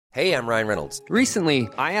Hey, I'm Ryan Reynolds. Recently,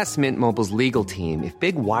 I asked Mint Mobile's legal team if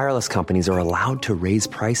big wireless companies are allowed to raise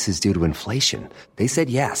prices due to inflation. They said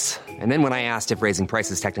yes. And then when I asked if raising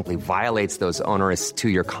prices technically violates those onerous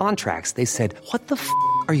two-year contracts, they said, "What the f***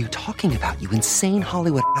 are you talking about, you insane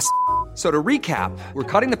Hollywood ass?" So to recap, we're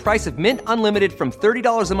cutting the price of Mint Unlimited from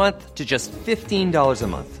 $30 a month to just $15 a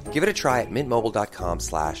month. Give it a try at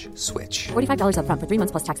mintmobile.com/switch. $45 up front for 3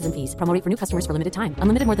 months plus taxes and fees. Promo rate for new customers for limited time.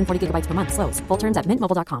 Unlimited more than 40 gigabytes per month. Slows full terms at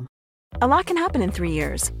mintmobile.com. A lot can happen in 3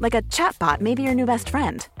 years, like a chatbot may be your new best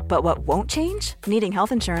friend. But what won't change? Needing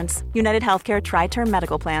health insurance. United Healthcare Tri-Term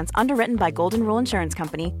Medical Plans, underwritten by Golden Rule Insurance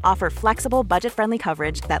Company, offer flexible, budget-friendly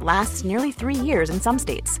coverage that lasts nearly 3 years in some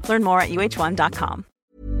states. Learn more at uh1.com.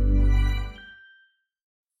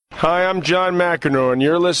 Hi, I'm John McEnroe, and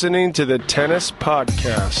you're listening to the Tennis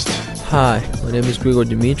Podcast. Hi, my name is Grigor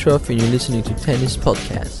Dimitrov, and you're listening to Tennis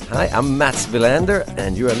Podcast. Hi, I'm Mats Wilander,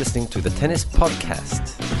 and you are listening to the Tennis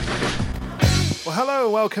Podcast. Well, hello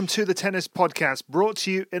and welcome to the Tennis Podcast, brought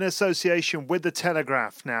to you in association with The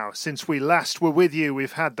Telegraph. Now, since we last were with you,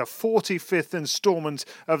 we've had the 45th instalment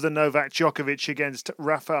of the Novak Djokovic against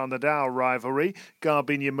Rafael Nadal rivalry.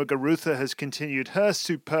 Garbiñe Muguruza has continued her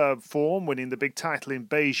superb form, winning the big title in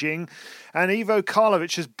Beijing. And Ivo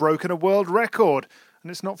Karlovic has broken a world record. And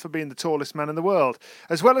it's not for being the tallest man in the world.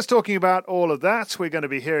 As well as talking about all of that, we're going to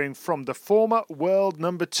be hearing from the former world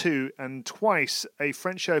number 2 and twice a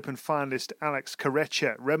French Open finalist, Alex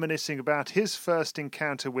Corretja, reminiscing about his first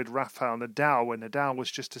encounter with Rafael Nadal when Nadal was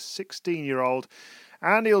just a 16-year-old.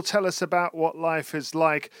 And he'll tell us about what life is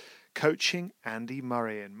like coaching Andy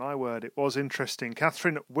Murray. And my word, it was interesting.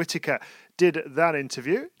 Catherine Whitaker did that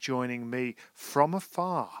interview, joining me from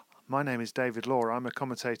afar. My name is David Law. I'm a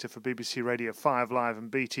commentator for BBC Radio 5 Live and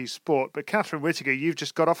BT Sport. But Catherine Whitaker, you've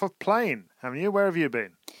just got off a plane, haven't you? Where have you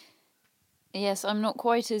been? Yes, I'm not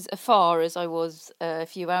quite as far as I was a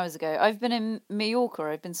few hours ago. I've been in Mallorca.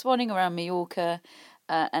 I've been swanning around Mallorca,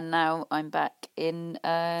 and now I'm back in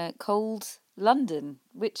cold London,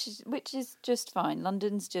 which is just fine.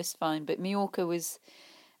 London's just fine, but Mallorca was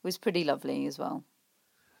pretty lovely as well.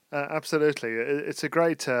 Absolutely, it's a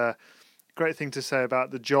great thing to say about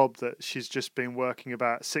the job that she's just been working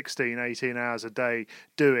about 16, 18 hours a day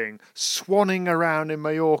doing, swanning around in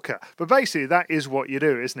Mallorca. But basically that is what you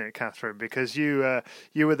do, isn't it, Catherine? Because you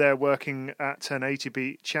were there working at an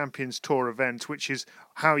ATP Champions Tour event, which is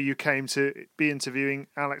how you came to be interviewing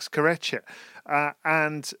Alex Corretja.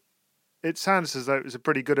 And it sounds as though it was a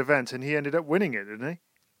pretty good event, and he ended up winning it, didn't he?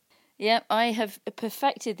 Yep, I have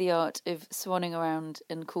perfected the art of swanning around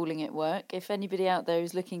and calling it work. If anybody out there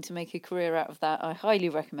is looking to make a career out of that, I highly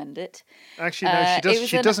recommend it. Actually, no,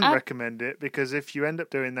 she doesn't recommend it, because if you end up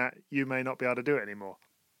doing that, you may not be able to do it anymore.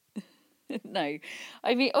 No,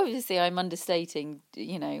 I mean, obviously I'm understating,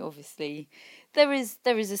 obviously there is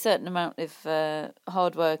a certain amount of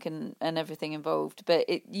hard work and everything involved, but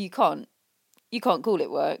you can't call it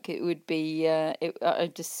work. It would be, I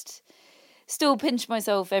just still pinch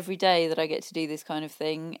myself every day that I get to do this kind of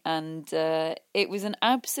thing, and it was an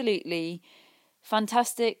absolutely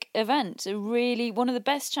fantastic event. Really one of the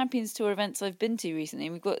best Champions Tour events I've been to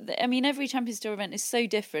recently. Every Champions Tour event is so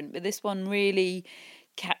different, but this one really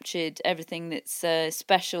captured everything that's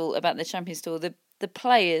special about the Champions Tour. The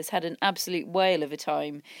players had an absolute whale of a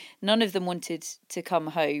time. None of them wanted to come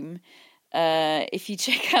home. If you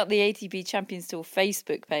check out the ATP Champions Tour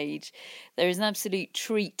Facebook page, there is an absolute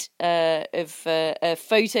treat of a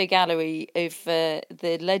photo gallery of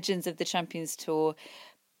the legends of the Champions Tour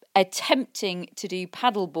attempting to do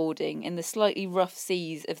paddleboarding in the slightly rough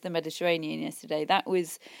seas of the Mediterranean yesterday. That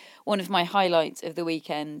was one of my highlights of the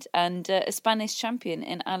weekend. And a Spanish champion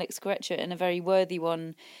in Alex Corretja, and a very worthy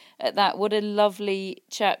one at that. What a lovely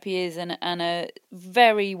chap he is, and a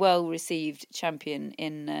very well-received champion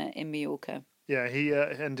in Mallorca. Yeah, he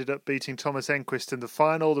ended up beating Thomas Enquist in the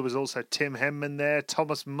final. There was also Tim Henman there,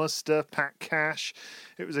 Thomas Muster, Pat Cash.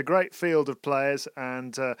 It was a great field of players.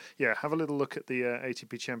 And have a little look at the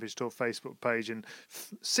ATP Champions Tour Facebook page and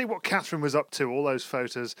see what Catherine was up to. All those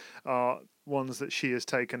photos are ones that she has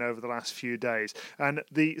taken over the last few days. And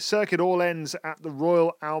the circuit all ends at the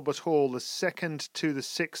Royal Albert Hall, the 2nd to the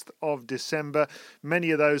 6th of December. Many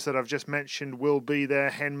of those that I've just mentioned will be there.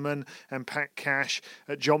 Henman and Pat Cash.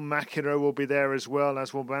 John McEnroe will be there as well,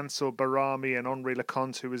 as will Mansour Barami and Henri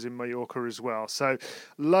Leconte, who was in Mallorca as well. So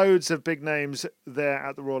loads of big names there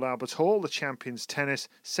at the Royal Albert Hall, the Champions Tennis,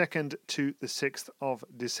 2nd to the 6th of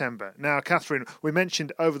December. Now, Catherine, we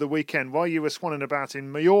mentioned over the weekend, while you were swanning about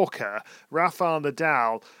in Mallorca, Rafael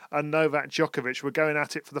Nadal and Novak Djokovic were going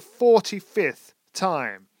at it for the 45th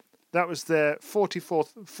time. That was their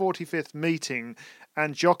 45th meeting,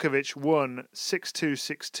 And Djokovic won 6-2,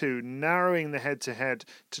 6-2, narrowing the head-to-head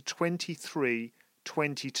to 23-22.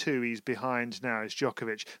 He's behind now, is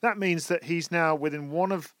Djokovic. That means that he's now within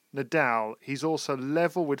one of Nadal. He's also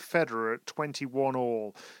level with Federer at 21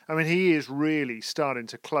 all. I mean, he is really starting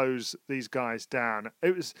to close these guys down.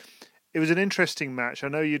 It was an interesting match. I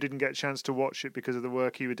know you didn't get a chance to watch it because of the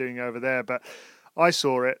work you were doing over there, but I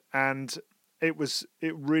saw it, and it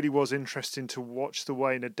really was interesting to watch the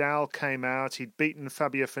way Nadal came out. He'd beaten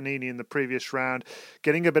Fabio Fognini in the previous round,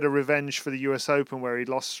 getting a bit of revenge for the US Open where he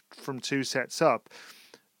lost from 2 sets up.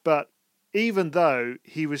 But even though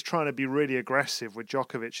he was trying to be really aggressive with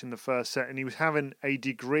Djokovic in the first set, and he was having a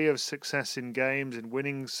degree of success in games and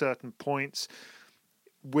winning certain points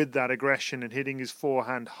with that aggression and hitting his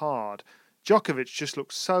forehand hard, Djokovic just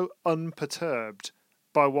looked so unperturbed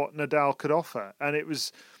by what Nadal could offer. And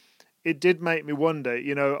it did make me wonder,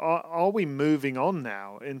 are we moving on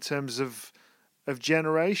now in terms of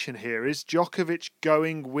generation here? Is Djokovic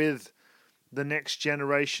going with the next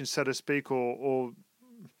generation, so to speak, or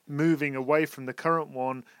moving away from the current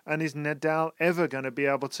one? And is Nadal ever going to be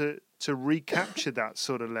able to recapture that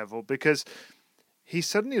sort of level? Because he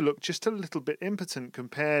suddenly looked just a little bit impotent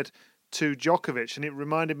compared to Djokovic, and it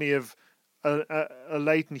reminded me of a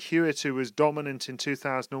Leighton Hewitt who was dominant in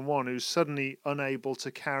 2001, who's suddenly unable to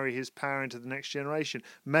carry his power into the next generation.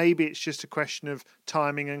 Maybe it's just a question of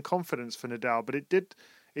timing and confidence for Nadal, but it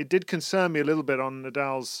did concern me a little bit on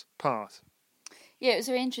Nadal's part. Yeah, it was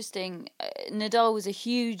very interesting. Nadal was a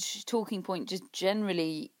huge talking point just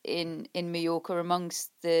generally in Mallorca amongst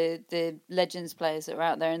the Legends players that are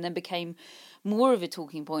out there, and then became more of a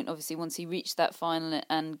talking point, obviously, once he reached that final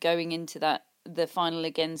and going into the final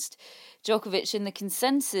against Djokovic. And the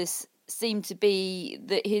consensus seemed to be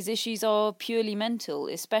that his issues are purely mental,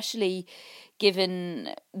 especially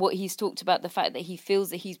given what he's talked about, the fact that he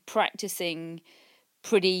feels that he's practicing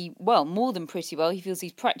pretty well, more than pretty well. He feels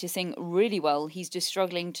he's practicing really well. He's just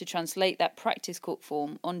struggling to translate that practice court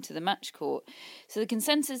form onto the match court. So the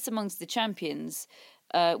consensus amongst the champions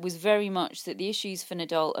was very much that the issues for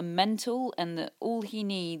Nadal are mental, and that all he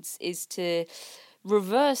needs is to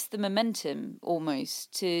reverse the momentum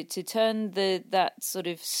almost, to turn that sort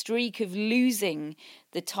of streak of losing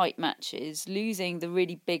the tight matches, losing the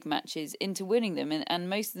really big matches, into winning them. And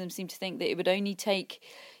most of them seem to think that it would only take,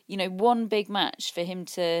 one big match for him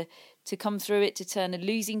to come through it, to turn a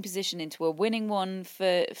losing position into a winning one,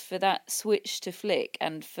 for that switch to flick,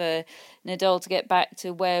 and for Nadal to get back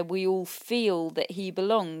to where we all feel that he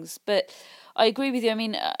belongs. But I agree with you. I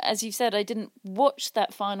mean, as you've said, I didn't watch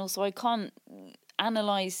that final, so I can't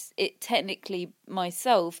analyse it technically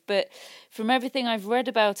myself, but from everything I've read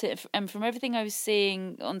about it and from everything I was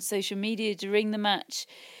seeing on social media during the match,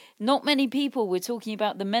 not many people were talking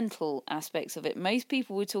about the mental aspects of it. Most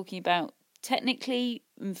people were talking about technically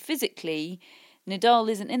and physically,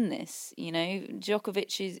 Nadal isn't in this.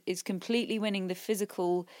 Djokovic is completely winning the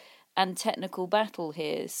physical and technical battle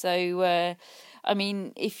here. So, I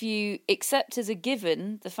mean, if you accept as a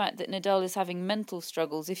given the fact that Nadal is having mental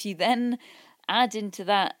struggles, if you then add into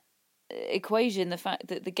that equation the fact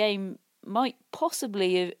that the game might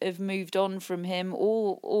possibly have moved on from him,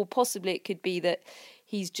 or possibly it could be that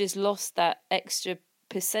he's just lost that extra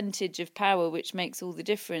percentage of power which makes all the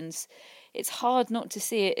difference, it's hard not to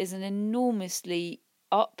see it as an enormously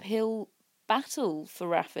uphill battle for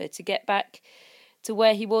Rafa to get back to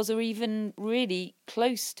where he was, or even really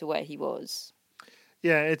close to where he was.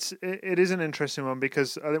 Yeah, it is an interesting one,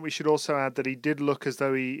 because I think we should also add that he did look as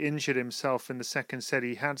though he injured himself in the second set.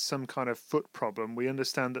 He had some kind of foot problem. We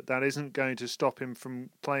understand that isn't going to stop him from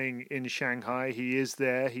playing in Shanghai. He is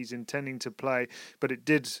there. He's intending to play, but it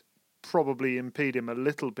did probably impede him a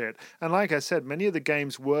little bit. And like I said, many of the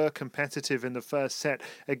games were competitive in the first set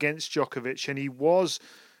against Djokovic, and he was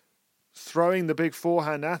throwing the big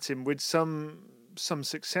forehand at him with some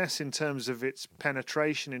success in terms of its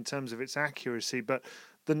penetration, in terms of its accuracy. But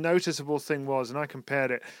the noticeable thing was, and I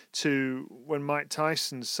compared it to when Mike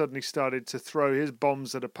Tyson suddenly started to throw his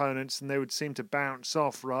bombs at opponents, and they would seem to bounce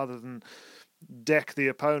off rather than deck the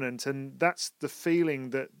opponent. And that's the feeling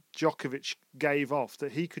that Djokovic gave off,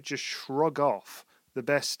 that he could just shrug off the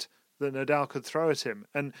best that Nadal could throw at him.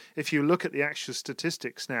 And if you look at the actual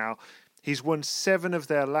statistics now, he's won 7 of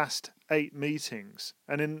their last 8 meetings.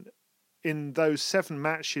 And in those 7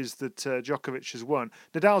 matches that Djokovic has won,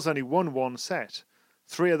 Nadal's only won 1 set.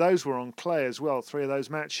 3 of those were on clay as well, 3 of those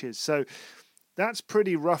matches. So that's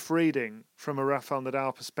pretty rough reading from a Rafael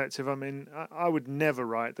Nadal perspective. I mean, I would never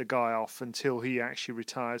write the guy off until he actually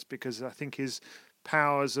retires, because I think his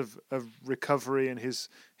powers of recovery and his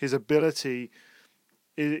ability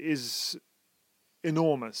is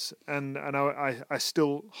enormous, and I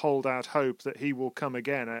still hold out hope that he will come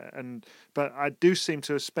again. But I do seem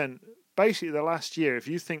to have spent basically the last year, if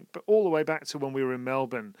you think all the way back to when we were in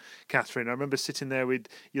Melbourne, Catherine, I remember sitting there with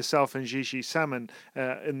yourself and Gigi Salmon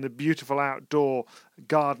in the beautiful outdoor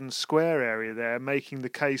garden square area there, making the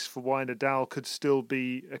case for why Nadal could still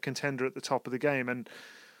be a contender at the top of the game. And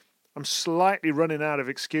I'm slightly running out of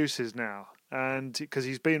excuses now, and because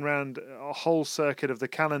he's been around a whole circuit of the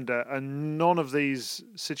calendar, and none of these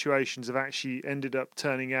situations have actually ended up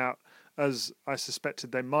turning out as I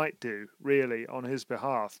suspected they might do, really, on his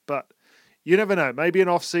behalf. But you never know. Maybe an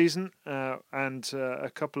off-season and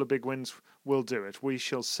a couple of big wins will do it. We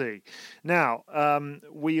shall see. Now,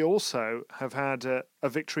 we also have had a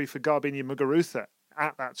victory for Garbiñe Muguruza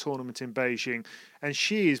at that tournament in Beijing, and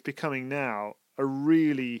she is becoming now a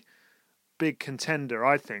really big contender,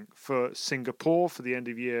 I think, for Singapore for the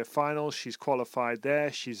end-of-year finals. She's qualified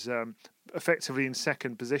there. She's effectively in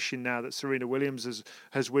second position now that Serena Williams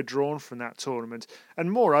has withdrawn from that tournament.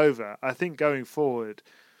 And moreover, I think going forward,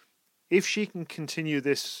 if she can continue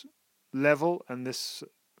this level and this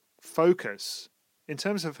focus, in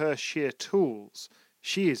terms of her sheer tools,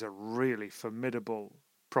 she is a really formidable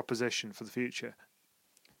proposition for the future.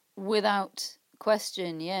 Without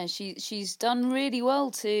question, yeah. She's done really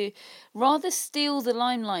well to rather steal the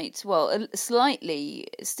limelight, well, slightly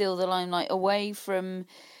steal the limelight away from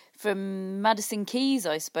Madison Keys,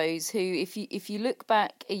 I suppose, who, if you look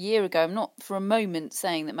back a year ago, I'm not for a moment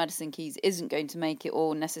saying that Madison Keys isn't going to make it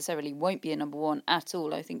or necessarily won't be a number one at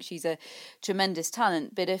all. I think she's a tremendous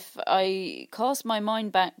talent. But if I cast my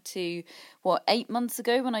mind back to, 8 months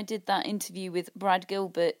ago when I did that interview with Brad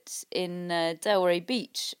Gilbert in Delray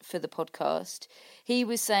Beach for the podcast, he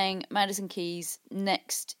was saying Madison Keys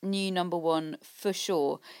next new number one for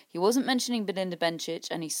sure. He wasn't mentioning Belinda Bencic,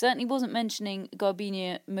 and he certainly wasn't mentioning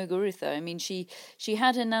Garbiñe Muguruza. I mean, she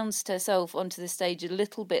had announced herself onto the stage a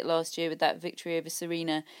little bit last year with that victory over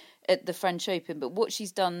Serena at the French Open, but what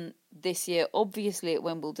she's done this year, obviously at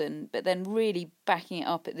Wimbledon, but then really backing it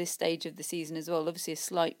up at this stage of the season as well. Obviously a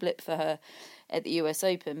slight blip for her at the US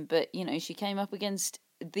Open, but, she came up against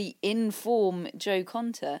the in-form Jo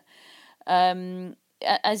Konta.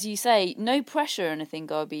 As you say, no pressure or anything,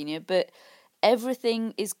 Garbiñe, but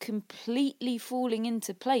everything is completely falling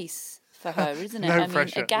into place for her, isn't it? No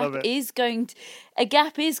pressure. A gap is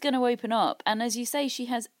going to open up, and as you say, she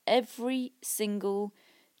has every single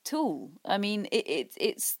tool. I mean,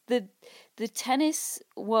 it's the tennis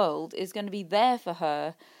world is going to be there for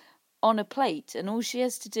her on a plate, and all she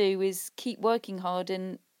has to do is keep working hard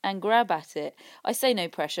and grab at it. I say no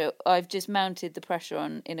pressure. I've just mounted the pressure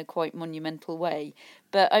on in a quite monumental way.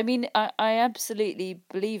 But I mean, I absolutely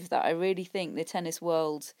believe that. I really think the tennis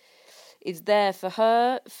world is there for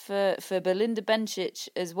her, for Belinda Bencic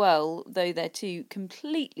as well, though they're two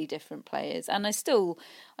completely different players. And I still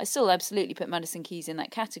absolutely put Madison Keys in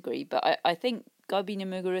that category. But I think Garbiñe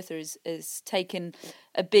Muguruza has taken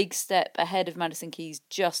a big step ahead of Madison Keys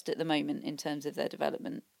just at the moment in terms of their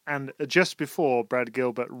development. And just before Brad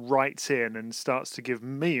Gilbert writes in and starts to give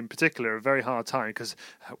me in particular a very hard time, because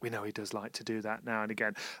we know he does like to do that now and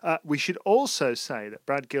again, we should also say that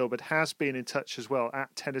Brad Gilbert has been in touch as well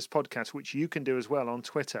at Tennis Podcast, which you can do as well on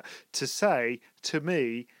Twitter, to say to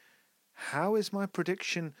me, how is my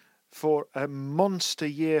prediction for a monster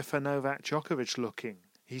year for Novak Djokovic looking?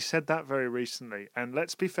 He said that very recently, and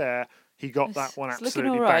let's be fair, he got that one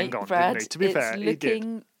absolutely bang on, Brad, didn't he? To be fair, he did. It's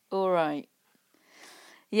looking all right.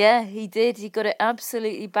 Yeah, he did. He got it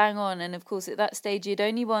absolutely bang on. And of course, at that stage, he'd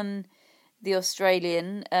only won the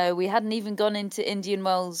Australian. We hadn't even gone into Indian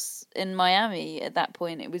Wells in Miami at that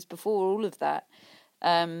point. It was before all of that.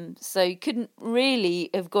 So he couldn't really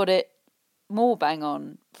have got it more bang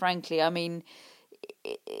on, frankly. I mean,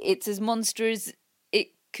 it's as monstrous as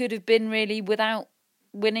it could have been, really, without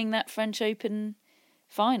winning that French Open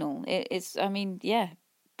final.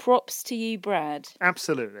 Props to you, Brad.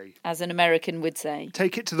 Absolutely. As an American would say.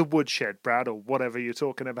 Take it to the woodshed, Brad, or whatever you're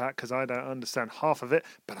talking about, because I don't understand half of it,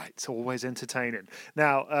 but it's always entertaining.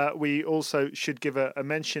 Now, we also should give a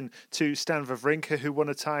mention to Stan Wawrinka, who won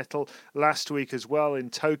a title last week as well in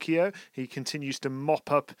Tokyo. He continues to mop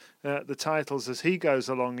up the titles as he goes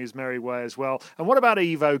along his merry way as well. And what about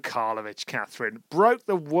Ivo Karlovic, Catherine? Broke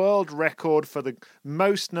the world record for the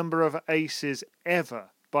most number of aces ever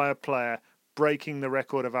by a player, breaking the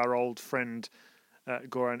record of our old friend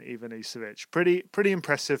Goran Ivanisevic. Pretty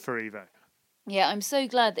impressive for Ivo. Yeah, I'm so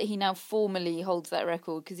glad that he now formally holds that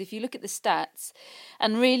record, because if you look at the stats,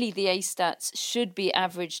 and really the ace stats should be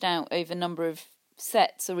averaged out over number of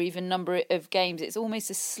sets or even number of games, it's almost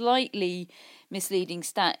a slightly misleading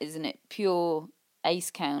stat, isn't it? Pure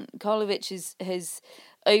ace count. Karlovic has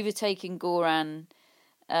overtaken Goran.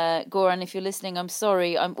 Goran, if you're listening, I'm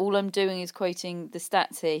sorry. All I'm doing is quoting the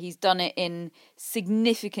stats here. He's done it in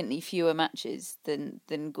significantly fewer matches than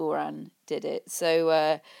Goran did it.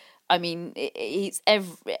 So, I mean, it's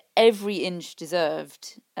every inch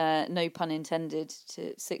deserved. No pun intended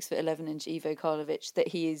to 6'11" Ivo Karlovic, that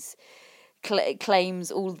he is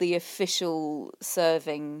claims all the official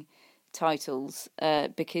serving titles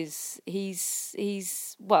because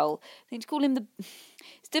he's well. I think to call him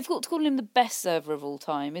it's difficult to call him the best server of all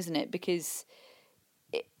time, isn't it? Because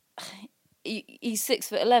he's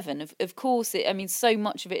 6'11". Of course, I mean, so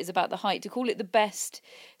much of it is about the height. To call it the best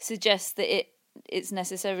suggests that it's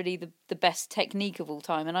necessarily the best technique of all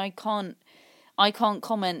time, and I can't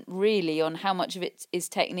comment really on how much of it is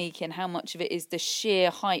technique and how much of it is the sheer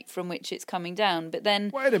height from which it's coming down. But then,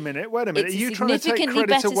 wait a minute. Are you trying to take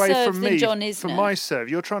credit away from me for my serve?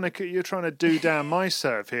 You're trying to do down my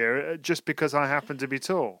serve here just because I happen to be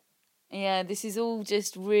tall. Yeah, this is all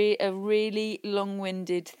just a really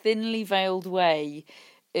long-winded, thinly veiled way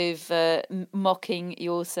of mocking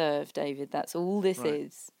your serve, David. That's all this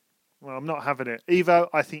is. Well, I'm not having it. Ivo,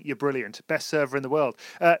 I think you're brilliant. Best server in the world.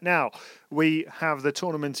 Now, we have the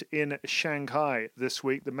tournament in Shanghai this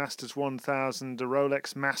week, the Masters 1000, the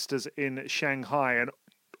Rolex Masters in Shanghai, and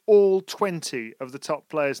all 20 of the top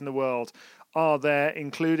players in the world are there,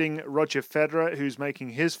 including Roger Federer, who's making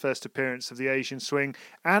his first appearance of the Asian swing,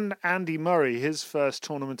 and Andy Murray, his first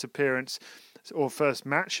tournament appearance or first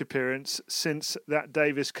match appearance since that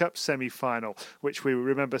Davis Cup semi-final, which we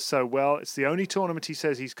remember so well. It's the only tournament he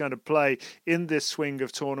says he's going to play in this swing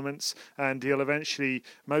of tournaments, and he'll eventually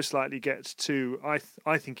most likely get to,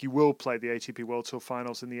 I think he will play the ATP World Tour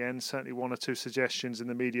Finals in the end. Certainly one or two suggestions in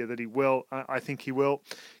the media that he will. I think he will.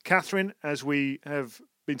 Catherine, as we have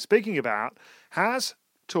been speaking about, has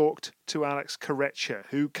talked to Alex Corretja,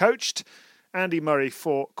 who coached Andy Murray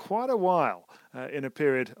for quite a while in a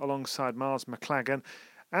period alongside Miles McLagan.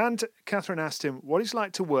 And Catherine asked him what he's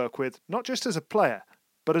like to work with, not just as a player,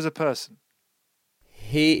 but as a person.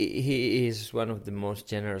 He is one of the most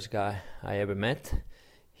generous guy I ever met.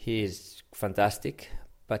 He is fantastic,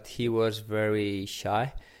 but he was very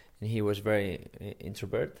shy and he was very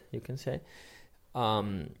introvert, you can say.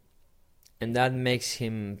 And that makes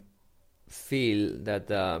him feel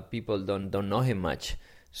that people don't know him much.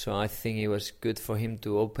 So I think it was good for him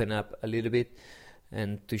to open up a little bit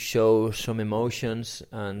and to show some emotions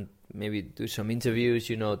and maybe do some interviews,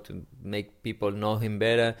 to make people know him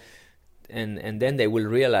better. And then they will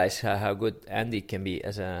realize how good Andy can be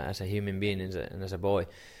as a human being and as a boy.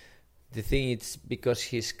 The thing is, because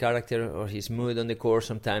his character or his mood on the court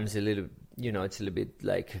sometimes it's a little bit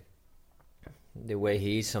like the way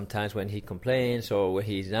he is sometimes when he complains or when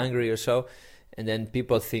he's angry or so. And then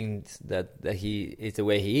people think that he is the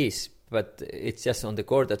way he is. But it's just on the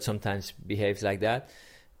court that sometimes behaves like that.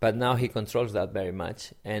 But now he controls that very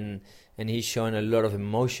much. And he's showing a lot of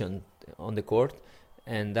emotion on the court.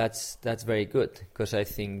 And that's very good, because I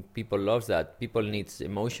think people love that. People need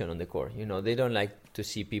emotion on the court. They don't like to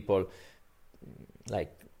see people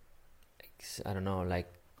like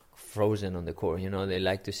frozen on the court. They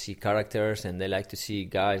like to see characters, and they like to see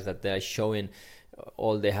guys that they're showing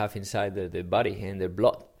all they have inside the body and their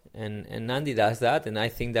blood. And Andy does that, and I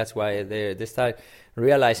think that's why they start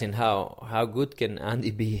realizing how good can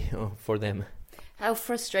Andy be for them. How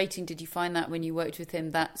frustrating did you find that when you worked with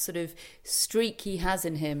him, that sort of streak he has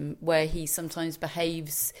in him where he sometimes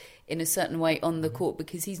behaves in a certain way on the court?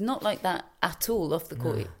 Because he's not like that at all off the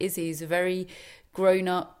court, is he? He's a very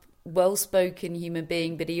grown-up, well-spoken human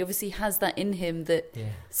being, but he obviously has that in him that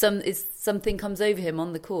something comes over him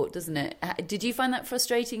on the court, doesn't it? Did you find that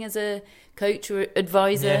frustrating as a coach or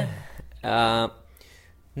advisor?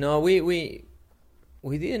 No, we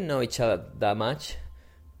didn't know each other that much,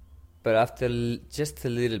 but after just a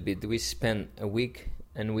little bit, we spent a week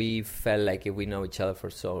and we felt like we know each other for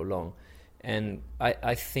so long, and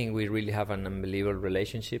I think we really have an unbelievable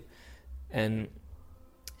relationship. And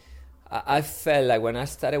I felt like when I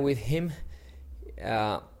started with him,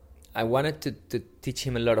 I wanted to teach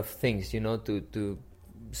him a lot of things, to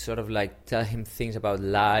sort of like tell him things about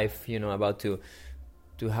life, about to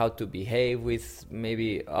how to behave with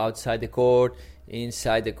maybe outside the court,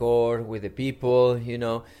 inside the court, with the people,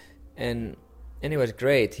 and it was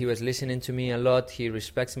great. He was listening to me a lot. He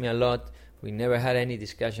respects me a lot. We never had any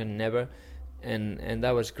discussion, never, and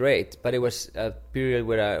that was great. But it was a period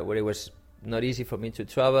where it was not easy for me to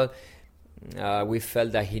travel. We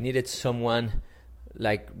felt that he needed someone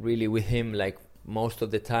like really with him like most of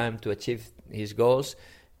the time to achieve his goals,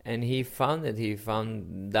 and he found it. He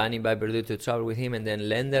found Danny by Purdue to travel with him, and then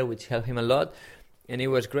Lender, which helped him a lot. it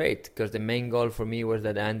was great because the main goal for me was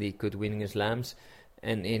that Andy could win slams,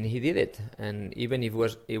 and he did it. And even if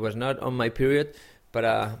it was not on my period, but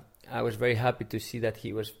I was very happy to see that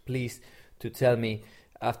he was pleased to tell me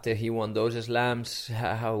after he won those slams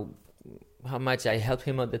how much I helped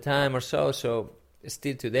him at the time or so. So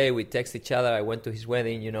still today we text each other. I went to his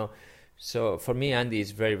wedding, you know. So for me, Andy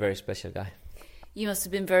is a very, very special guy. You must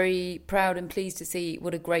have been very proud and pleased to see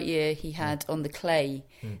what a great year he had on the clay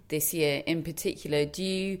this year in particular.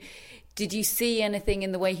 Did you see anything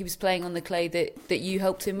in the way he was playing on the clay that you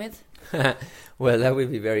helped him with? Well, that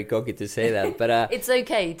would be very cocky to say that, but it's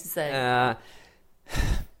okay to say.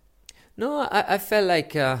 No, I felt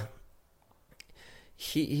like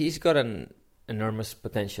he's got an enormous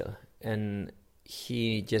potential, and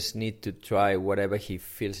he just needs to try whatever he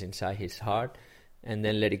feels inside his heart, and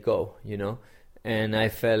then let it go, you know. And I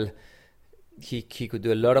felt he could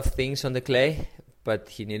do a lot of things on the clay, but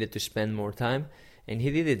he needed to spend more time. And he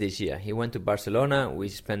did it this year. He went to Barcelona. We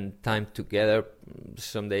spent time together.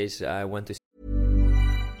 Some days I went to...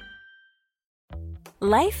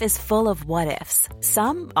 Life is full of what-ifs.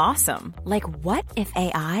 Some awesome. Like what if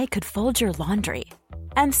AI could fold your laundry?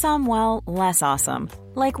 And some, well, less awesome.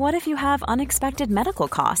 Like what if you have unexpected medical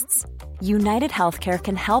costs? United Healthcare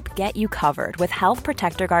can help get you covered with Health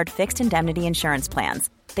Protector Guard fixed indemnity insurance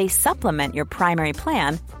plans. They supplement your primary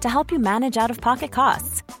plan to help you manage out-of-pocket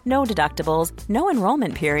costs. No deductibles, no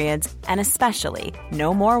enrollment periods, and especially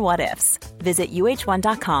no more what-ifs. Visit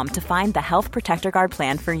uh1.com to find the Health Protector Guard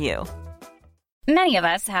plan for you. Many of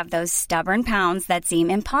us have those stubborn pounds that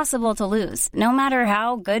seem impossible to lose, no matter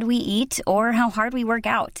how good we eat or how hard we work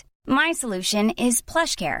out. My solution is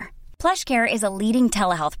PlushCare. PlushCare is a leading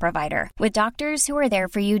telehealth provider with doctors who are there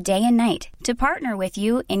for you day and night to partner with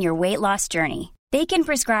you in your weight loss journey. They can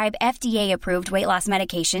prescribe FDA-approved weight loss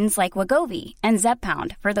medications like Wegovy and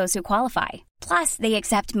Zepbound for those who qualify. Plus, they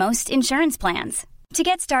accept most insurance plans. To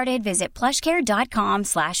get started, visit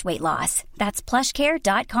plushcare.com/weightloss. That's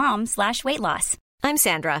plushcare.com/weightloss. I'm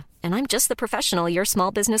Sandra, and I'm just the professional your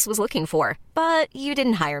small business was looking for. But you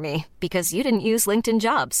didn't hire me because you didn't use LinkedIn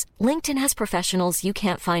Jobs. LinkedIn has professionals you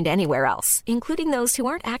can't find anywhere else, including those who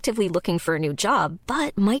aren't actively looking for a new job,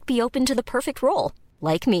 but might be open to the perfect role,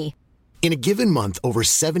 like me. In a given month, over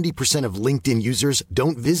 70% of LinkedIn users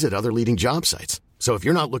don't visit other leading job sites. So if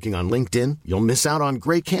you're not looking on LinkedIn, you'll miss out on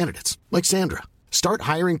great candidates like Sandra. Start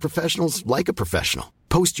hiring professionals like a professional.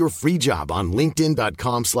 Post your free job on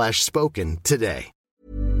linkedin.com/spoken today.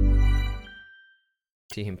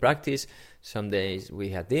 See him practice. Some days we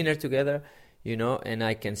had dinner together, you know, and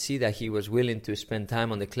I can see that he was willing to spend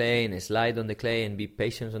time on the clay and slide on the clay and be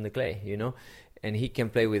patient on the clay, you know. And he can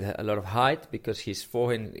play with a lot of height because his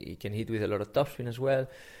forehand, he can hit with a lot of topspin as well.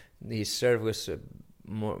 His serve was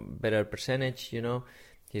better percentage, you know.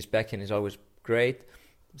 His backhand is always great.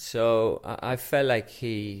 So I felt like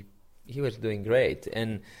he was doing great.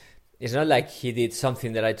 And it's not like he did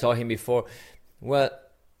something that I told him before. Well,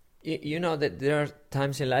 you know that there are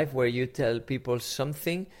times in life where you tell people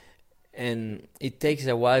something and it takes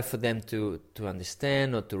a while for them to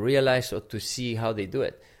understand or to realize or to see how they do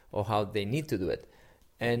it or how they need to do it.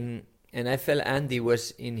 And I felt Andy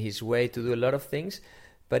was in his way to do a lot of things,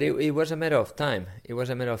 but it was a matter of time. It was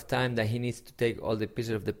a matter of time that he needs to take all the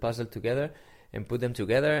pieces of the puzzle together and put them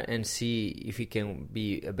together and see if he can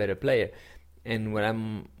be a better player. And what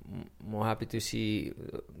I'm more happy to see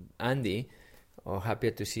Andy, or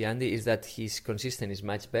happier to see Andy, is that he's consistent, is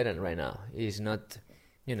much better right now. He's not,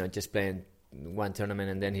 you know, just playing one tournament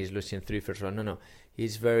and then he's losing 3 first round. No.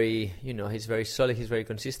 He's very, you know, he's very solid, he's very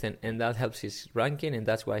consistent, and that helps his ranking, and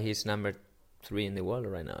that's why he's number 3 in the world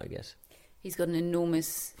right now, I guess. He's got an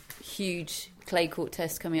enormous, huge clay court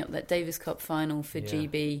test coming up, that Davis Cup final for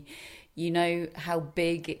GB. You know how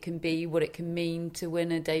big it can be, what it can mean to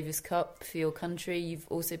win a Davis Cup for your country. You've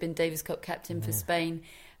also been Davis Cup captain for Spain.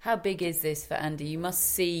 How big is this for Andy? You must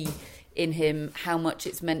see in him how much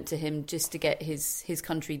it's meant to him just to get his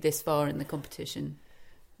country this far in the competition.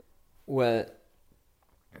 Well,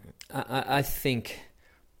 I think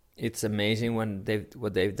it's amazing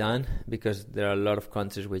what they've done, because there are a lot of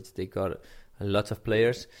countries which they got a lot of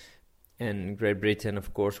players. And Great Britain,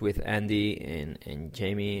 of course, with Andy and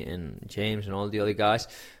Jamie and James and all the other guys,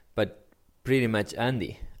 but pretty much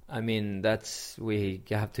Andy. I mean, we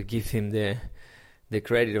have to give him the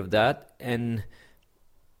credit of that. And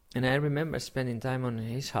I remember spending time on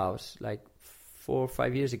his house like 4 or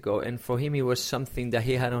 5 years ago, and for him it was something that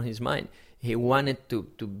he had on his mind. He wanted to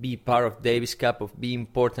be part of Davis Cup, of be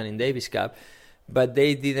important in Davis Cup, but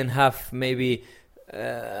they didn't have maybe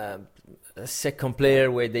second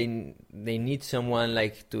player where they need someone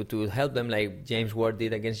like to help them, like James Ward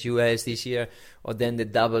did against US this year, or then the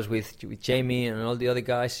doubles with Jamie and all the other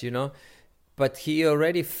guys, But he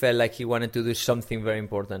already felt like he wanted to do something very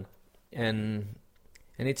important, and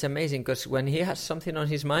it's amazing because when he has something on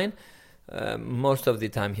his mind, most of the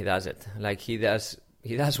time he does it. Like he does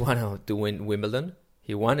want to win Wimbledon.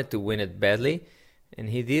 He wanted to win it badly, and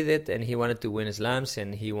he did it. And he wanted to win slams,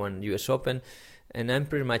 and he won US Open. And I'm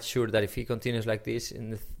pretty much sure that if he continues like this,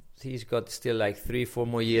 he's got still like 3-4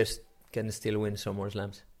 more years, can still win some more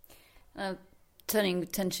slams. Turning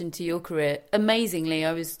attention to your career, amazingly,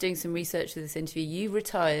 I was doing some research for this interview. You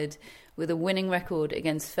retired with a winning record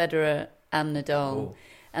against Federer and Nadal. Oh.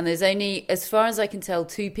 And there's only, as far as I can tell,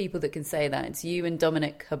 2 people that can say that. It's you and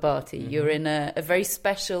Dominic Habati. Mm-hmm. You're in a very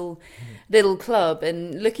special little club.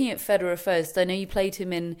 And looking at Federer first, I know you played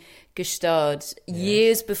him in Gstaad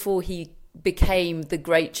years before he became the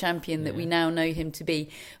great champion that we now know him to be.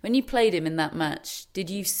 When you played him in that match, did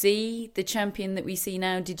you see the champion that we see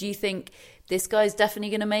now? Did you think this guy's definitely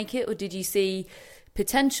going to make it? Or did you see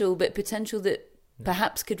potential, but potential that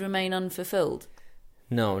perhaps could remain unfulfilled?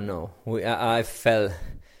 No. I felt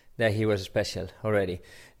that he was special already.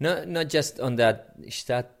 Not just on that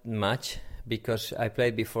match, because I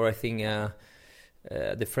played before, I think,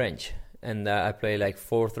 the French. And I played like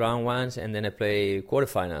 4th round once, and then I played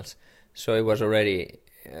quarterfinals. So it was already,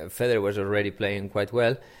 Federer was already playing quite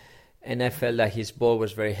well. And I felt that his ball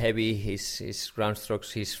was very heavy, his ground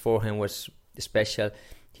strokes, his forehand was special.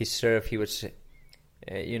 His serve, he was,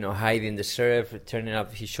 hiding the serve, turning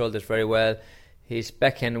up his shoulders very well. His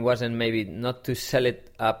backhand wasn't maybe not to sell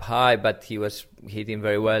it up high, but he was hitting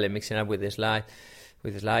very well and mixing up with his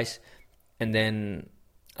slice. And then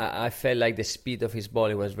I felt like the speed of his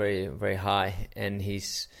ball was very, very high, and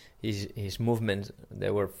his movements,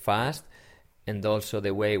 they were fast, and also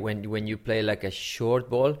the way when you play like a short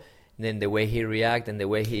ball, then the way he reacted and the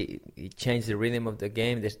way he changed the rhythm of the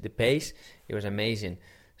game, the pace, it was amazing.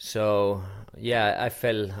 So yeah, I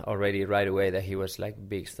felt already right away that he was like a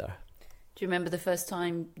big star. Do you remember the first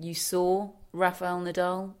time you saw Rafael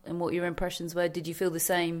Nadal and what your impressions were? Did you feel the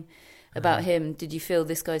same about him? Did you feel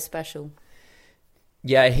this guy's special?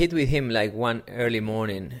 Yeah, I hit with him like one early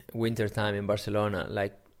morning, winter time in Barcelona,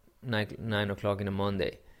 like 9 o'clock in a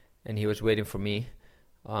Monday, and he was waiting for me,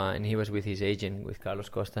 and he was with his agent, with Carlos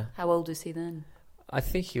Costa. How old was he then? I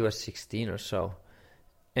think he was 16 or so,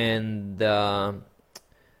 and it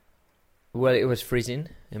was freezing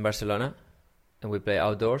in Barcelona, and we play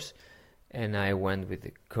outdoors, and I went with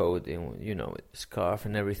the coat and with the scarf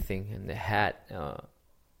and everything and the hat,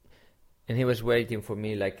 and he was waiting for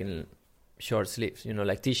me like in short sleeves,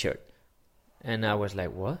 like t-shirt, and I was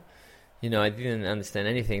like, what? I didn't understand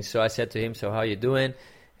anything. So I said to him, so how you doing?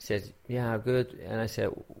 He said, yeah, good. And I said,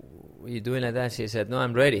 what are you doing like that? He said, no,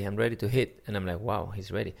 I'm ready to hit. And I'm like, wow,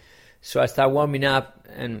 he's ready. So I start warming up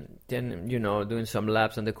and then, doing some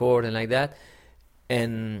laps on the court and like that.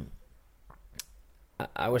 And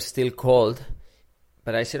I was still cold,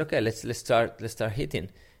 but I said, okay, let's start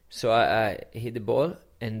hitting. So I hit the ball,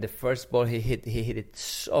 and the first ball he hit it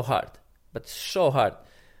so hard, but so hard.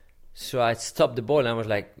 So I stopped the ball and I was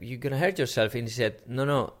like, you're going to hurt yourself. And he said,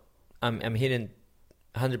 no, I'm hitting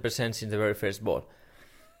 100% since the very first ball.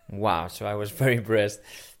 Wow. So I was very impressed.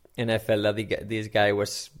 And I felt that this guy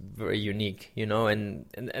was very unique, and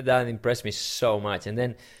that impressed me so much. And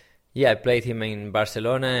then, I played him in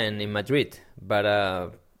Barcelona and in Madrid. But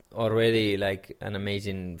already like an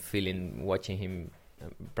amazing feeling watching him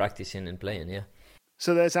practicing and playing, yeah.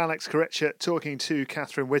 So there's Alex Corretja talking to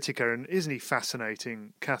Catherine Whitaker, and isn't he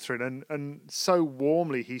fascinating, Catherine? And so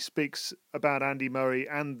warmly he speaks about Andy Murray,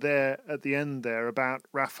 and there at the end there about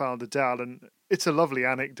Rafael Nadal, and it's a lovely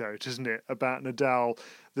anecdote, isn't it, about Nadal,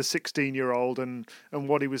 the 16-year-old, and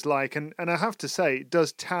what he was like. And I have to say, it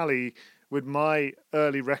does tally with my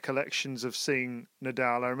early recollections of seeing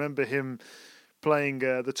Nadal. I remember him playing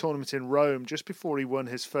the tournament in Rome just before he won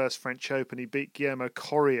his first French Open. He beat Guillermo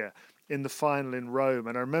Coria in the final in Rome,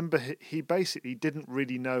 and I remember he basically didn't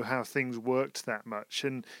really know how things worked that much,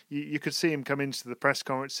 and you could see him come into the press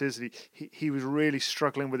conferences. He was really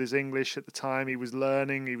struggling with his English at the time. He was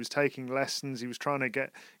learning, he was taking lessons, he was trying to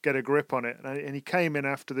get a grip on it, and he came in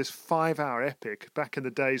after this 5-hour epic back in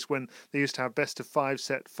the days when they used to have best of 5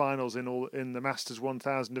 set finals in the Masters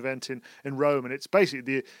 1000 event in Rome, and it's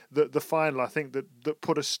basically the final, I think, that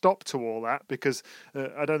put a stop to all that, because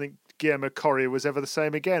I don't think Guillermo Coria was ever the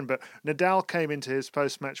same again. But Nadal came into his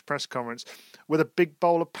post-match press conference with a big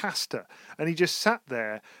bowl of pasta, and he just sat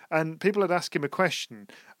there, and people had asked him a question,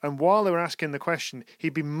 And while they were asking the question,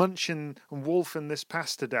 he'd be munching and wolfing this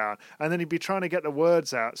pasta down, and then he'd be trying to get the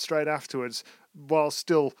words out straight afterwards while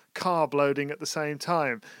still carb loading at the same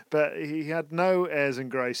time. But he had no airs and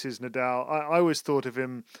graces, Nadal. I always thought of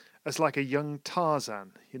him as like a young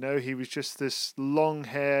Tarzan. You know, he was just this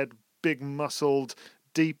long-haired, big-muscled,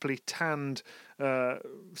 deeply tanned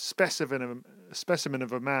specimen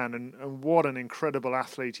of a man, and what an incredible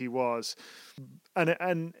athlete he was.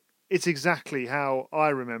 And it's exactly how I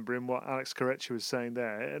remember him, what Alex Corretja was saying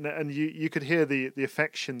there. And you could hear the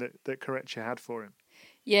affection that Corretja had for him.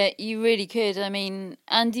 Yeah, you really could. I mean,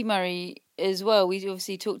 Andy Murray as well. We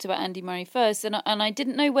obviously talked about Andy Murray first, and I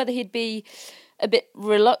didn't know whether he'd be a bit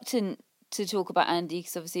reluctant to talk about Andy,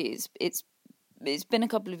 because obviously it's been a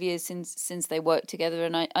couple of years since they worked together,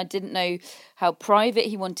 and I didn't know how private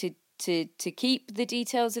he wanted to keep the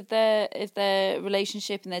details of their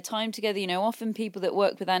relationship and their time together. You know, often people that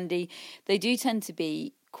work with Andy, they do tend to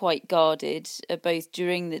be quite guarded, both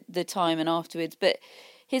during the time and afterwards. But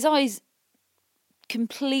his eyes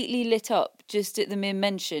completely lit up just at the mere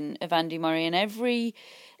mention of Andy Murray, and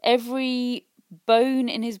every bone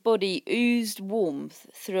in his body oozed warmth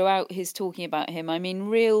throughout his talking about him. I mean,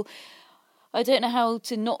 I don't know how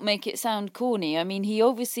to not make it sound corny. I mean, he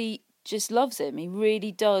obviously just loves him. He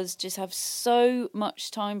really does just have so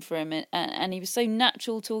much time for him, and he was so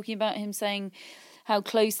natural talking about him, saying how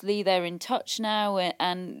closely they're in touch now,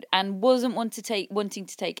 and wasn't wanting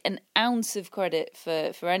to take an ounce of credit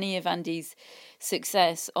for any of Andy's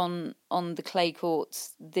success on the clay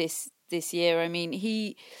courts this year. I mean,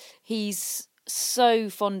 he's so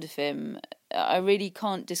fond of him. I really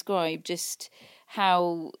can't describe just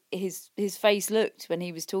how his face looked when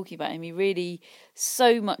he was talking about him. He really,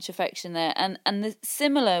 so much affection there, and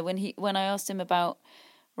similar when I asked him about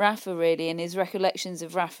Rafa, really, and his recollections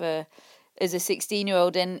of Rafa as a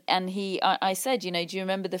 16-year-old, and I said, you know, do you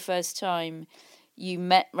remember the first time you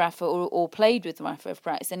met Rafa or played with Rafa for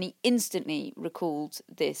practice? And he instantly recalled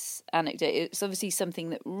this anecdote. It's obviously something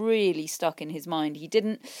that really stuck in his mind. He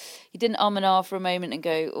didn't arm and ah for a moment and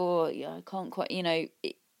go, oh yeah, I can't quite, you know.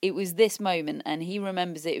 It was this moment, and he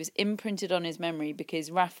remembers it. It was imprinted on his memory because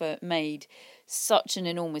Rafa made such an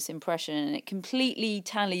enormous impression, and it completely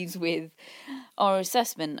tallies with our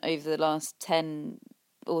assessment over the last 10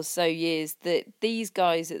 or so years that these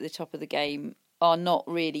guys at the top of the game are not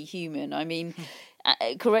really human. I mean,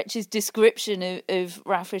 Corretja's description of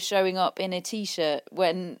Rafa showing up in a T-shirt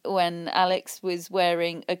when Alex was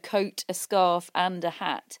wearing a coat, a scarf and a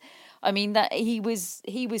hat. I mean, that he was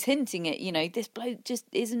hinting at, you know, this bloke just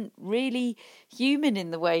isn't really human in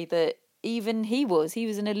the way that even he was. He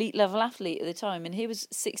was an elite level athlete at the time, and he was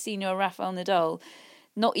 16-year-old Rafael Nadal,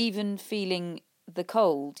 not even feeling the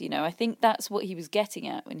cold. You know, I think that's what he was getting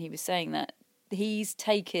at when he was saying that.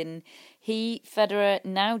 Federer,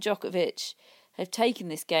 now Djokovic, have taken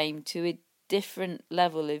this game to a different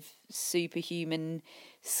level of superhuman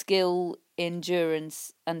skill,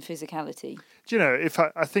 endurance and physicality. Do you know,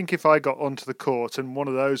 I think if I got onto the court and one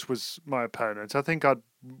of those was my opponent, I think I'd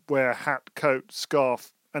wear a hat, coat,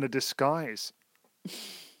 scarf and a disguise.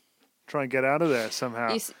 Try and get out of there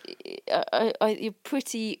somehow. You're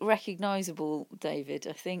pretty recognisable, David.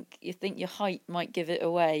 I think your height might give it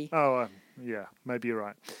away. Oh, yeah, maybe you're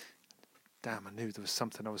right. Damn, I knew there was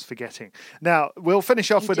something I was forgetting. Now, we'll finish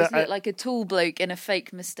off with... You just look like a tall bloke in a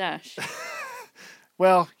fake moustache.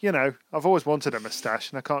 Well, you know, I've always wanted a moustache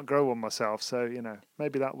and I can't grow one myself. So, you know,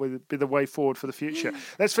 maybe that would be the way forward for the future.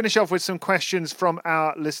 Let's finish off with some questions from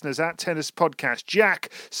our listeners at Tennis Podcast. Jack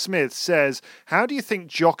Smith says, how do you think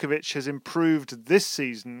Djokovic has improved this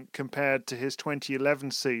season compared to his 2011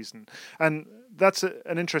 season? And that's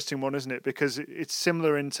an interesting one, isn't it? Because it's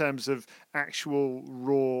similar in terms of actual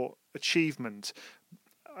raw achievement.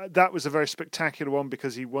 That was a very spectacular one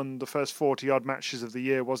because he won the first 40-odd matches of the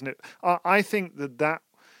year, wasn't it? I think that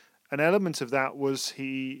an element of that was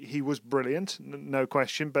he was brilliant, no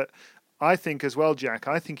question. But I think as well, Jack,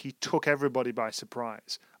 I think he took everybody by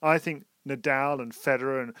surprise. I think Nadal and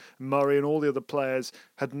Federer and Murray and all the other players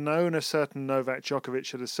had known a certain Novak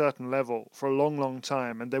Djokovic at a certain level for a long, long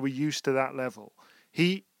time, and they were used to that level.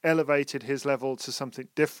 He elevated his level to something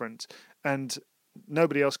different, and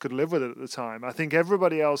nobody else could live with it at the time. I think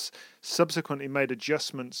everybody else subsequently made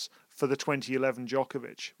adjustments for the 2011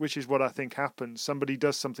 Djokovic, which is what I think happened. Somebody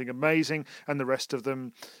does something amazing and the rest of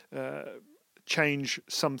them change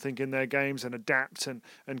something in their games and adapt and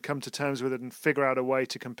come to terms with it and figure out a way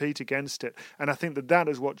to compete against it. And I think that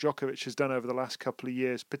is what Djokovic has done over the last couple of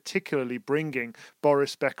years, particularly bringing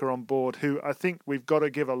Boris Becker on board, who I think we've got to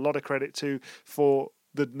give a lot of credit to for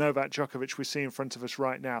the Novak Djokovic we see in front of us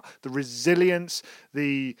right now. The resilience,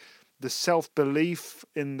 the the self-belief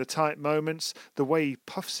in the tight moments, the way he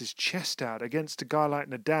puffs his chest out against a guy like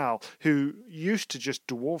Nadal, who used to just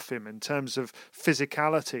dwarf him in terms of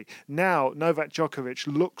physicality. Now, Novak Djokovic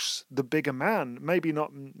looks the bigger man, maybe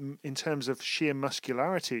not in terms of sheer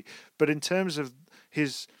muscularity, but in terms of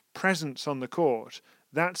his presence on the court.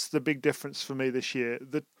 That's the big difference for me this year.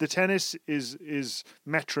 The tennis is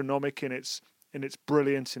metronomic in its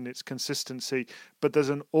brilliance, in its consistency, but there's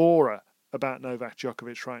an aura about Novak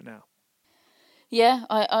Djokovic right now. Yeah,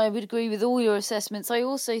 I would agree with all your assessments. I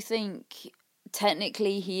also think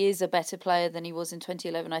technically he is a better player than he was in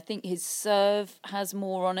 2011. I think his serve has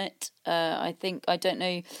more on it. I don't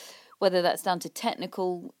know whether that's down to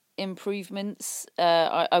technical improvements.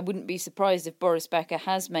 I wouldn't be surprised if Boris Becker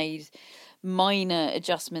has made minor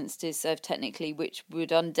adjustments to his serve technically, which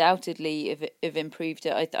would undoubtedly have improved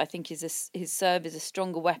it. I think his serve is a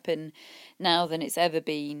stronger weapon now than it's ever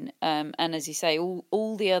been. And as you say,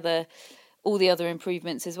 all the other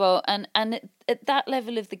improvements as well. And at that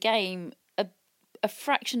level of the game, a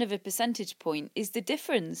fraction of a percentage point is the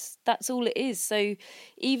difference. That's all it is. So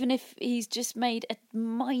even if he's just made a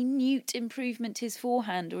minute improvement to his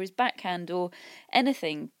forehand or his backhand or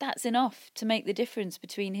anything, that's enough to make the difference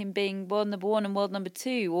between him being world number 1 and world number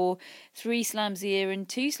 2, or 3 slams a year and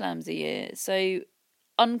 2 slams a year. So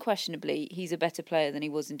unquestionably, he's a better player than he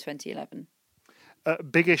was in 2011.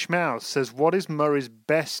 Biggish Mouth says, what is Murray's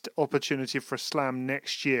best opportunity for a slam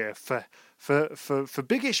next year? For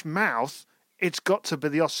Biggish Mouth, it's got to be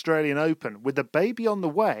the Australian Open. With the baby on the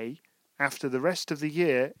way, after the rest of the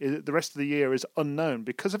year is unknown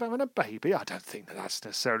because of having a baby. I don't think that's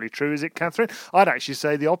necessarily true, is it, Catherine? I'd actually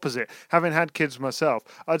say the opposite. Having had kids myself,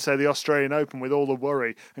 I'd say the Australian Open, with all the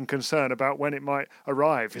worry and concern about when it might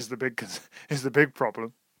arrive, is the big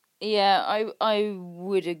problem. Yeah, I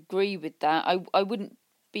would agree with that. I wouldn't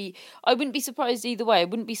be surprised either way. I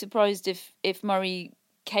wouldn't be surprised if Murray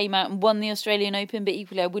came out and won the Australian Open, but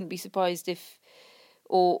equally I wouldn't be surprised if,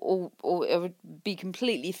 or it would be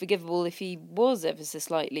completely forgivable if he was ever so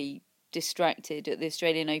slightly distracted at the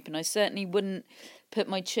Australian Open. I certainly wouldn't put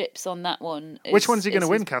my chips on that one. Which one's he going to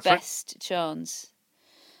win, Catherine? Best chance.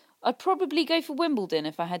 I'd probably go for Wimbledon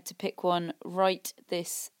if I had to pick one right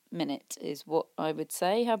this minute, is what I would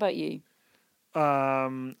say. How about you?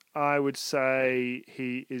 I would say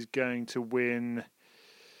he is going to win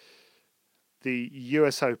the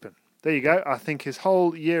US Open. There you go. I think his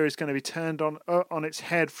whole year is going to be turned on its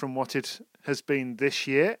head from what it has been this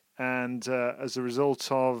year, and as a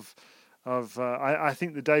result of I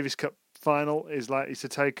think the Davis Cup final is likely to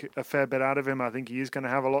take a fair bit out of him. I think he is going to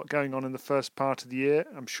have a lot going on in the first part of the year.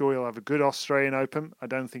 I'm sure he'll have a good Australian Open. I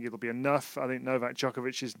don't think it'll be enough. I think Novak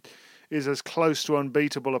Djokovic is as close to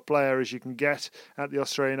unbeatable a player as you can get at the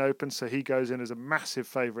Australian Open, so he goes in as a massive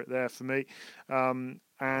favourite there for me.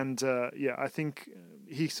 I think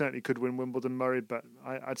he certainly could win Wimbledon, Murray, but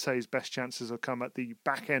I'd say his best chances will come at the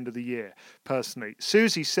back end of the year, personally.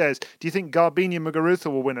 Susie says, do you think Garbiñe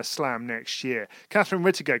Muguruza will win a slam next year? Catherine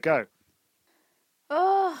Whittaker, go.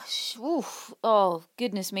 Oh,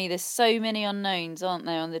 goodness me, there's so many unknowns, aren't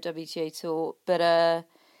there, on the WTA Tour? But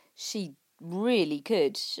she really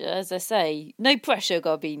could. As I say, no pressure,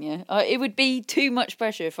 Garbiñe. It would be too much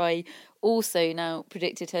pressure if I also now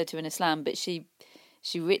predicted her to win a slam, but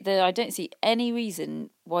I don't see any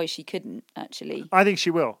reason why she couldn't, actually. I think she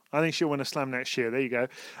will. I think she'll win a slam next year. There you go,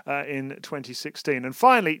 in 2016. And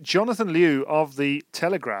finally, Jonathan Liu of The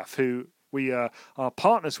Telegraph, who we are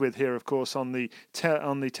partners with here, of course, on the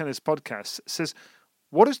tennis podcast, says,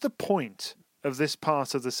 what is the point of this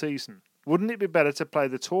part of the season? Wouldn't it be better to play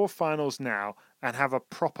the tour finals now and have a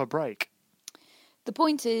proper break? The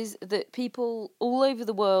point is that people all over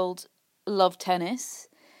the world love tennis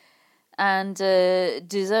and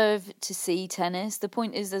deserve to see tennis. The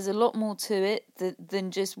point is there's a lot more to it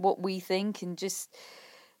than just what we think and just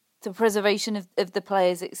the preservation of the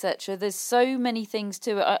players, etc. There's so many things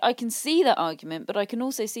to it. I can see that argument, but I can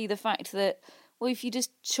also see the fact that, well, if you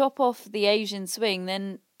just chop off the Asian swing,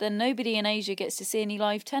 then nobody in Asia gets to see any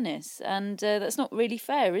live tennis. And that's not really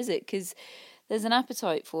fair, is it? Because there's an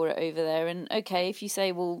appetite for it over there. And okay, if you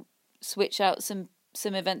say, well, switch out some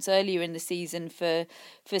events earlier in the season for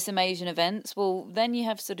some Asian events, well, then you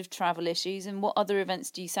have sort of travel issues. And what other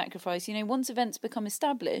events do you sacrifice? You know, once events become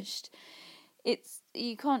established,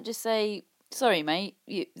 you can't just say, sorry, mate,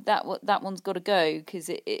 that one's got to go because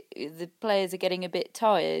the players are getting a bit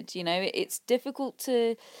tired. You know, it's difficult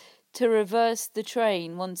to reverse the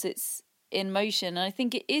train once it's in motion. And I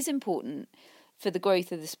think it is important for the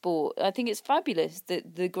growth of the sport. I think it's fabulous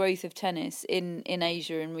that the growth of tennis in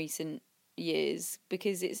Asia in recent years,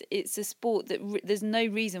 because it's a sport that there's no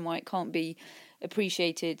reason why it can't be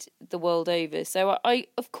appreciated the world over. So I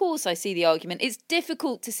of course I see the argument. It's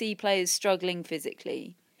difficult to see players struggling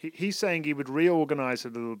physically. He's saying he would reorganise a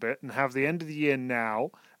little bit and have the end of the year now,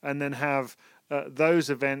 and then have those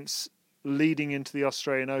events leading into the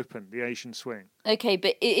Australian Open, the Asian Swing. Okay,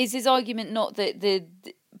 but is his argument not that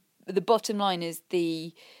the bottom line is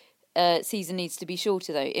the season needs to be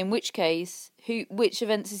shorter, though? In which case, which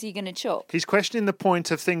events is he going to chop? He's questioning the point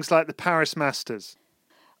of things like the Paris Masters.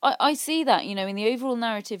 I see that, in the overall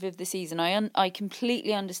narrative of the season. I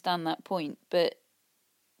completely understand that point, but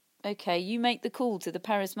okay, you make the call to the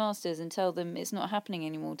Paris Masters and tell them it's not happening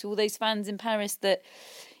anymore. To all those fans in Paris that,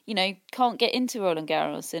 can't get into Roland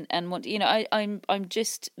Garros and want, I'm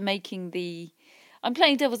just making I'm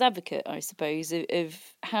playing devil's advocate, I suppose, of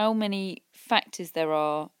how many factors there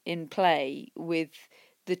are in play with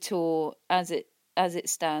the tour as it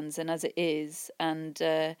stands and as it is, and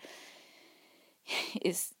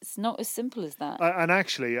it's not as simple as that. And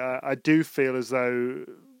actually, I do feel as though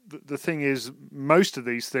the thing is, most of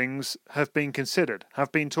these things have been considered,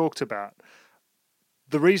 have been talked about.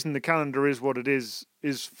 The reason the calendar is what it is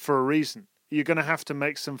for a reason. You're going to have to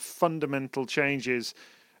make some fundamental changes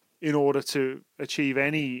in order to achieve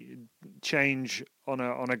any change on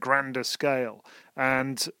a grander scale,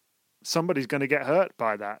 and somebody's going to get hurt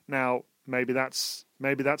by that. Now, maybe that's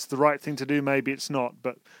the right thing to do, maybe it's not,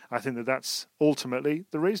 but I think that's ultimately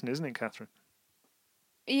the reason, isn't it, Catherine?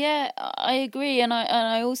 Yeah, I agree, and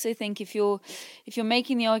I also think if you're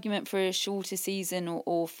making the argument for a shorter season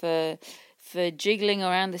or for jiggling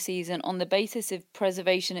around the season on the basis of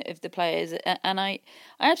preservation of the players, and I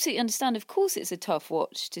absolutely understand. Of course, it's a tough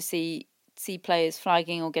watch to see players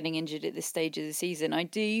flagging or getting injured at this stage of the season. I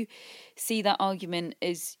do see that argument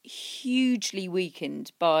as hugely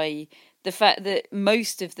weakened by the fact that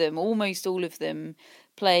most of them, almost all of them,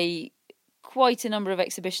 play quite a number of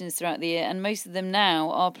exhibitions throughout the year, and most of them now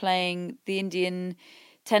are playing the Indian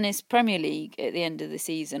Tennis Premier League at the end of the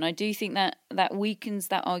season. I do think that weakens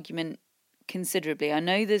that argument considerably. I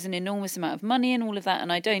know there's an enormous amount of money and all of that,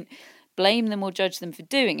 and I don't blame them or judge them for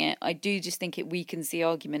doing it. I do just think it weakens the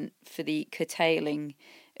argument for the curtailing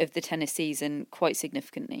of the tennis season quite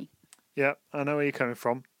significantly. Yeah, I know where you're coming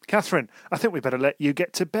from. Catherine, I think we better let you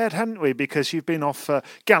get to bed, hadn't we? Because you've been off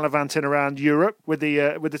gallivanting around Europe with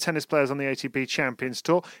the tennis players on the ATP Champions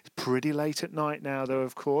Tour. It's pretty late at night now, though,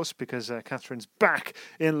 of course, because Catherine's back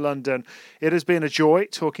in London. It has been a joy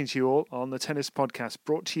talking to you all on the Tennis Podcast,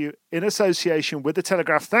 brought to you in association with The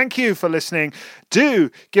Telegraph. Thank you for listening. Do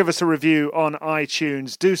give us a review on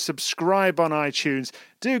iTunes. Do subscribe on iTunes.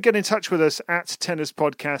 Do get in touch with us at Tennis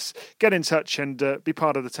Podcasts. Get in touch and be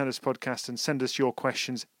part of the Tennis Podcast and send us your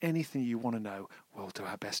questions. Anything you want to know, we'll do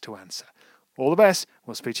our best to answer. All the best.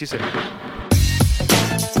 We'll speak to you soon.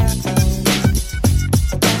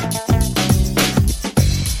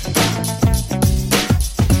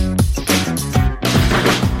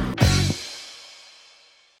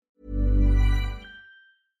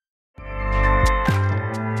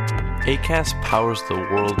 Acast powers the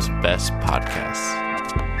world's best podcasts.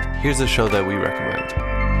 Here's a show that we recommend.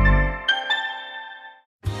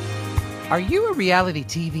 Are you a reality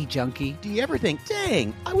TV junkie? Do you ever think,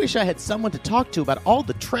 dang, I wish I had someone to talk to about all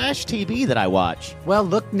the trash TV that I watch? Well,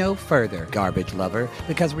 look no further, garbage lover,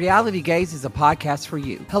 because Reality Gaze is a podcast for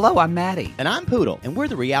you. Hello, I'm Maddie. And I'm Poodle, and we're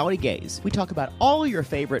the Reality Gaze. We talk about all your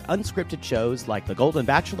favorite unscripted shows like The Golden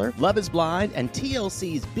Bachelor, Love is Blind, and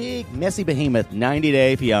TLC's big, messy behemoth, 90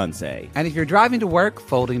 Day Fiancé. And if you're driving to work,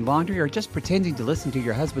 folding laundry, or just pretending to listen to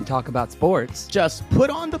your husband talk about sports, just put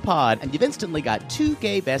on the pod, and you've instantly got two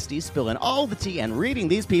gay besties spilling all the tea and reading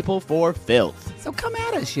these people for filth. So come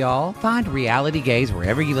at us, y'all. Find Reality Gaze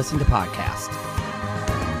wherever you listen to podcasts.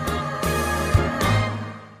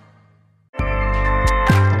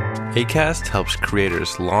 Acast helps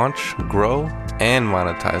creators launch, grow, and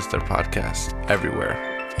monetize their podcasts everywhere.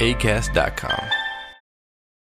 Acast.com.